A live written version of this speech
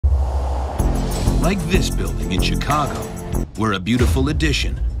Like this building in Chicago, where a beautiful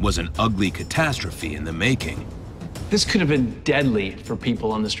addition was an ugly catastrophe in the making. This could have been deadly for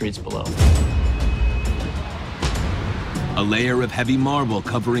people on the streets below. A layer of heavy marble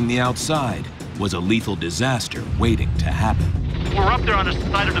covering the outside was a lethal disaster waiting to happen. We're up there on the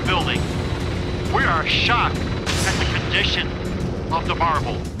side of the building. We are shocked at the condition of the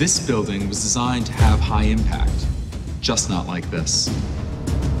marble. This building was designed to have high impact, just not like this.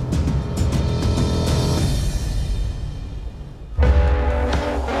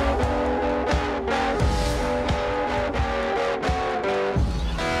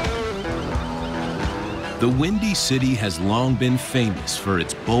 The Windy City has long been famous for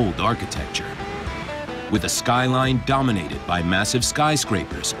its bold architecture. With a skyline dominated by massive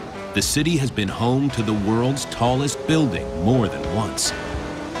skyscrapers, the city has been home to the world's tallest building more than once.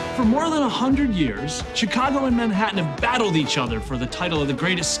 For more than 100 years, Chicago and Manhattan have battled each other for the title of the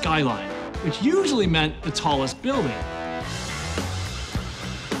greatest skyline, which usually meant the tallest building.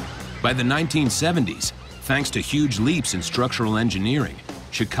 By the 1970s, thanks to huge leaps in structural engineering,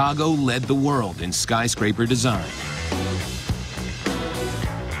 Chicago led the world in skyscraper design.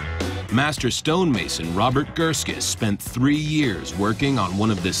 Master stonemason Robert Gerskis spent 3 years working on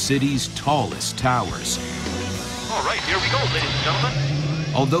one of the city's tallest towers. All right, here we go, ladies and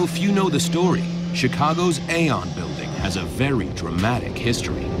gentlemen. Although few know the story, Chicago's AON building has a very dramatic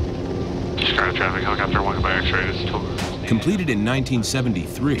history. Chicago traffic helicopter 1 by X-ray. Completed in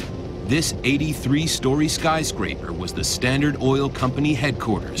 1973, this 83-story skyscraper was the Standard Oil Company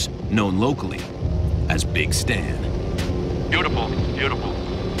headquarters, known locally as Big Stan. Beautiful, beautiful.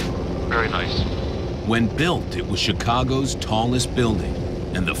 Very nice. When built, it was Chicago's tallest building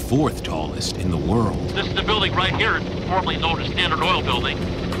and the 4th tallest in the world. This is the building right here, formerly known as Standard Oil Building,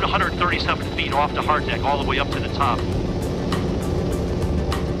 137 feet off the hard deck, all the way up to the top.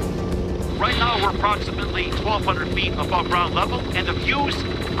 Right now, we're approximately 1,200 feet above ground level, and the views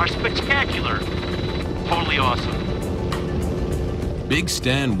are spectacular. Totally awesome. Big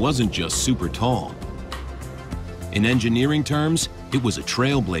Stan wasn't just super tall. In engineering terms, it was a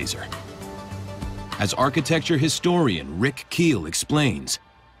trailblazer. As architecture historian Rick Keel explains,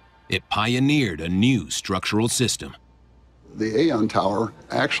 it pioneered a new structural system. The AON Tower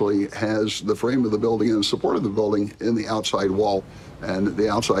actually has the frame of the building and the support of the building in the outside wall. And the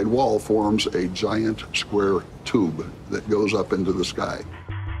outside wall forms a giant square tube that goes up into the sky.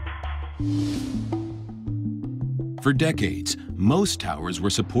 For decades, most towers were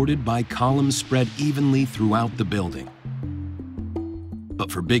supported by columns spread evenly throughout the building.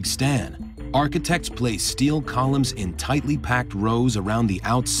 But for Big Stan, architects placed steel columns in tightly packed rows around the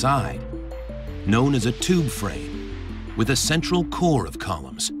outside, known as a tube frame, with a central core of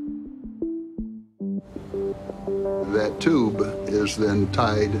columns. That tube is then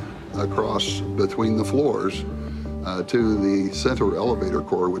tied across between the floors to the center elevator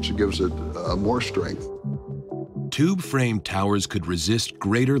core, which gives it more strength. Tube-framed towers could resist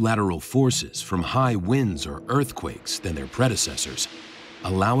greater lateral forces from high winds or earthquakes than their predecessors,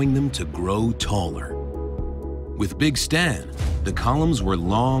 allowing them to grow taller. With Big Stan, the columns were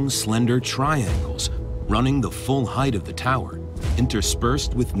long, slender triangles running the full height of the tower,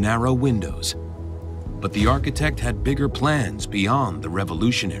 interspersed with narrow windows. But the architect had bigger plans beyond the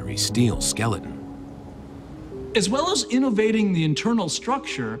revolutionary steel skeleton. As well as innovating the internal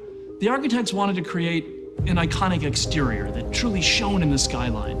structure, the architects wanted to create an iconic exterior that truly shone in the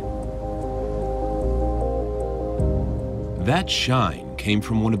skyline. That shine came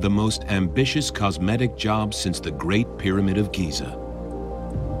from one of the most ambitious cosmetic jobs since the Great Pyramid of Giza.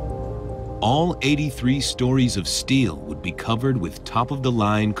 All 83 stories of steel would be covered with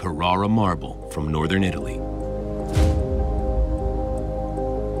top-of-the-line Carrara marble from northern Italy.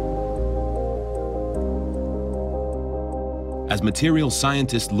 As material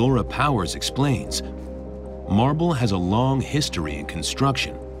scientist Laura Powers explains, marble has a long history in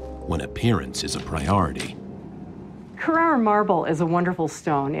construction when appearance is a priority. Carrara marble is a wonderful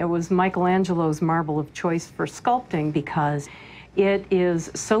stone. It was Michelangelo's marble of choice for sculpting because it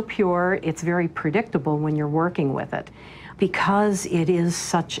is so pure, it's very predictable when you're working with it. Because it is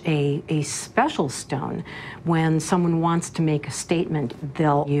such a special stone, when someone wants to make a statement,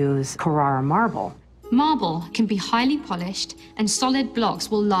 they'll use Carrara marble. Marble can be highly polished and solid blocks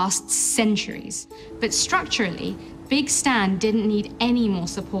will last centuries. But structurally, Big Stan didn't need any more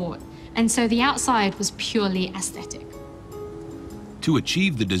support, and so the outside was purely aesthetic. To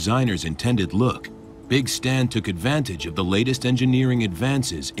achieve the designer's intended look, Big Stan took advantage of the latest engineering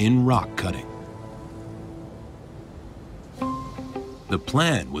advances in rock cutting. The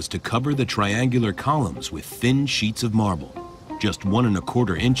plan was to cover the triangular columns with thin sheets of marble, just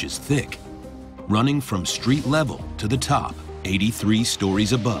 1¼ inches thick, running from street level to the top, 83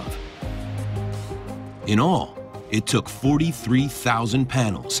 stories above. In all, it took 43,000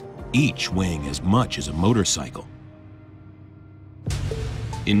 panels, each weighing as much as a motorcycle.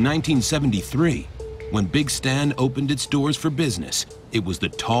 In 1973, when Big Stan opened its doors for business, it was the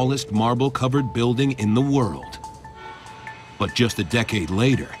tallest marble-covered building in the world. But just a decade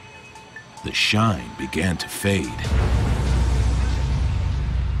later, the shine began to fade.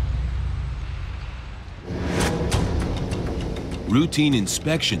 Routine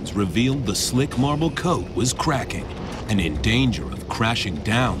inspections revealed the slick marble coat was cracking and in danger of crashing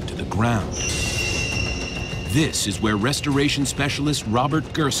down to the ground. This is where restoration specialist Robert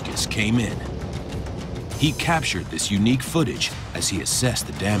Gerskis came in. He captured this unique footage as he assessed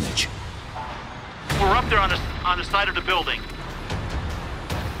the damage. We're up there on the side of the building.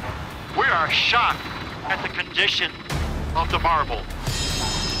 We are shocked at the condition of the marble.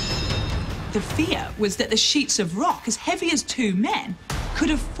 The fear was that the sheets of rock, as heavy as 2 men, could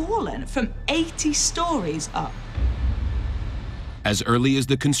have fallen from 80 stories up. As early as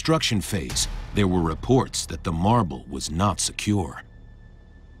the construction phase, there were reports that the marble was not secure.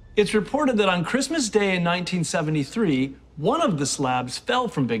 It's reported that on Christmas Day in 1973, one of the slabs fell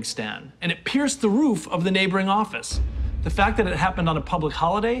from Big Stan, and it pierced the roof of the neighboring office. The fact that it happened on a public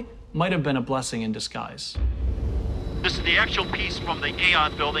holiday might have been a blessing in disguise. This is the actual piece from the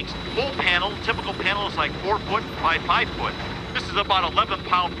AON buildings. Full panel, typical panel is like 4 foot by 5 foot. This is about an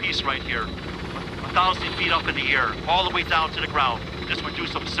 11-pound piece right here. 1,000 feet up in the air, all the way down to the ground. This would do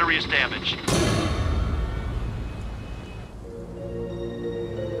some serious damage.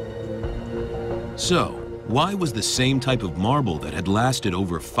 So, why was the same type of marble that had lasted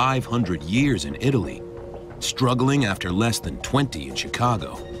over 500 years in Italy struggling after less than 20 in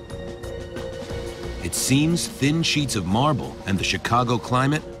Chicago? It seems thin sheets of marble and the Chicago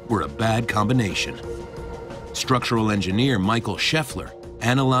climate were a bad combination. Structural engineer Michael Scheffler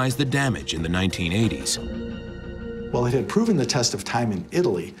analyzed the damage in the 1980s. Well, it had proven the test of time in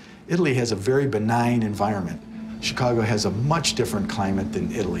Italy. Italy has a very benign environment. Chicago has a much different climate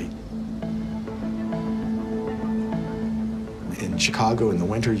than Italy. In Chicago in the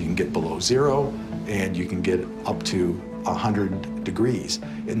winter, you can get below 0, and you can get up to 100 degrees.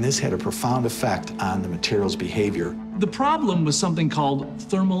 And this had a profound effect on the material's behavior. The problem was something called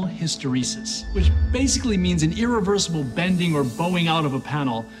thermal hysteresis, which basically means an irreversible bending or bowing out of a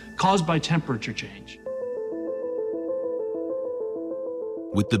panel caused by temperature change.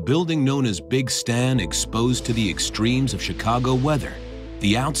 With the building known as Big Stan exposed to the extremes of Chicago weather,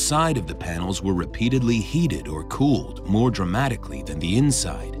 the outside of the panels were repeatedly heated or cooled more dramatically than the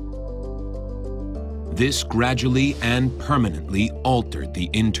inside. This gradually and permanently altered the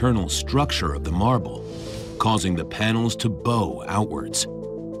internal structure of the marble, causing the panels to bow outwards.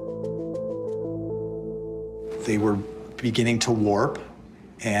 They were beginning to warp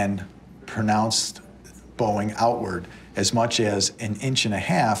and pronounced bowing outward as much as 1.5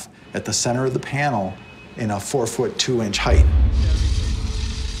 inches at the center of the panel in a 4-foot 2-inch height.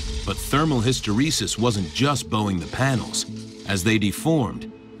 But thermal hysteresis wasn't just bowing the panels. As they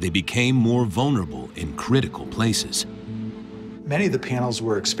deformed, they became more vulnerable in critical places. Many of the panels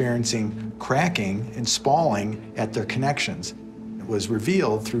were experiencing cracking and spalling at their connections. It was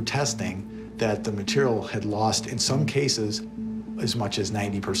revealed through testing that the material had lost, in some cases, as much as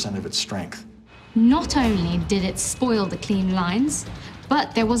 90% of its strength. Not only did it spoil the clean lines,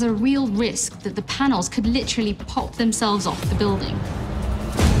 but there was a real risk that the panels could literally pop themselves off the building.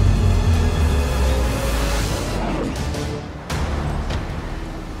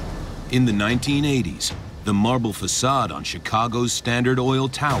 In the 1980s, the marble facade on Chicago's Standard Oil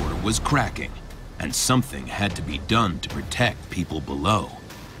Tower was cracking, and something had to be done to protect people below.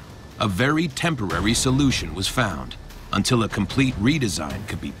 A very temporary solution was found until a complete redesign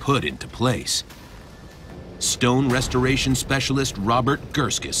could be put into place. Stone restoration specialist Robert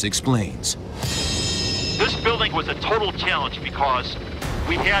Gerskis explains. This building was a total challenge because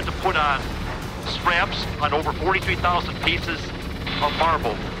we had to put on straps on over 43,000 pieces of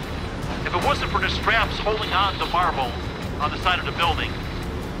marble. If it wasn't for the straps holding on to marble on the side of the building,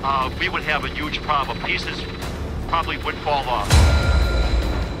 we would have a huge problem. Pieces probably would fall off.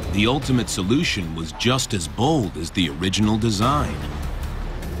 The ultimate solution was just as bold as the original design.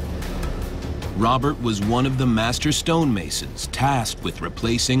 Robert was one of the master stonemasons tasked with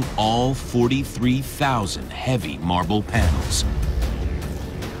replacing all 43,000 heavy marble panels.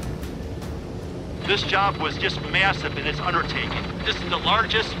 This job was just massive in its undertaking. This is the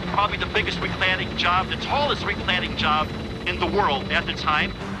largest, probably the biggest recladding job, the tallest recladding job in the world at the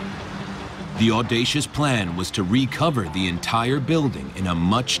time. The audacious plan was to recover the entire building in a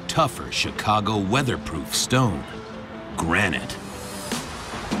much tougher Chicago weatherproof stone, granite.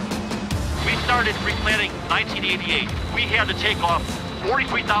 We started replanting in 1988. We had to take off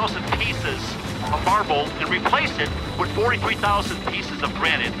 43,000 pieces of marble and replace it with 43,000 pieces of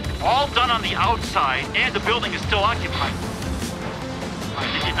granite, all done on the outside, and the building is still occupied.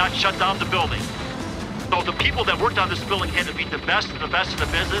 They did not shut down the building. So the people that worked on this building had to be the best of the best in the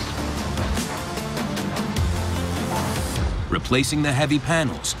business. Replacing the heavy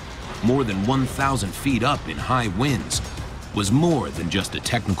panels, more than 1,000 feet up in high winds, was more than just a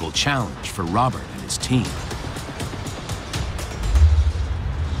technical challenge for Robert and his team.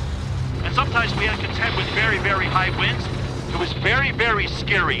 And sometimes we had to contend with very, very high winds. It was very, very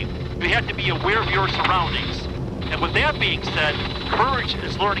scary. You had to be aware of your surroundings. And with that being said, courage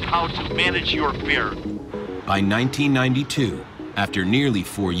is learning how to manage your fear. By 1992, after nearly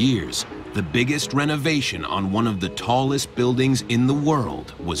 4 years, the biggest renovation on one of the tallest buildings in the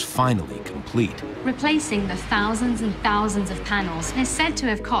world was finally complete. Replacing the thousands and thousands of panels is said to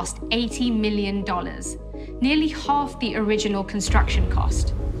have cost $80 million, nearly half the original construction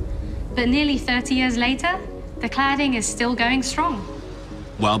cost. But nearly 30 years later, the cladding is still going strong.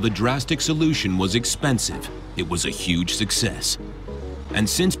 While the drastic solution was expensive, it was a huge success. And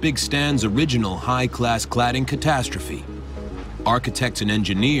since Big Stan's original high-class cladding catastrophe, architects and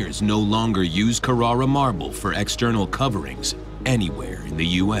engineers no longer use Carrara marble for external coverings anywhere in the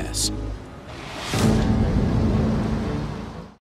U.S.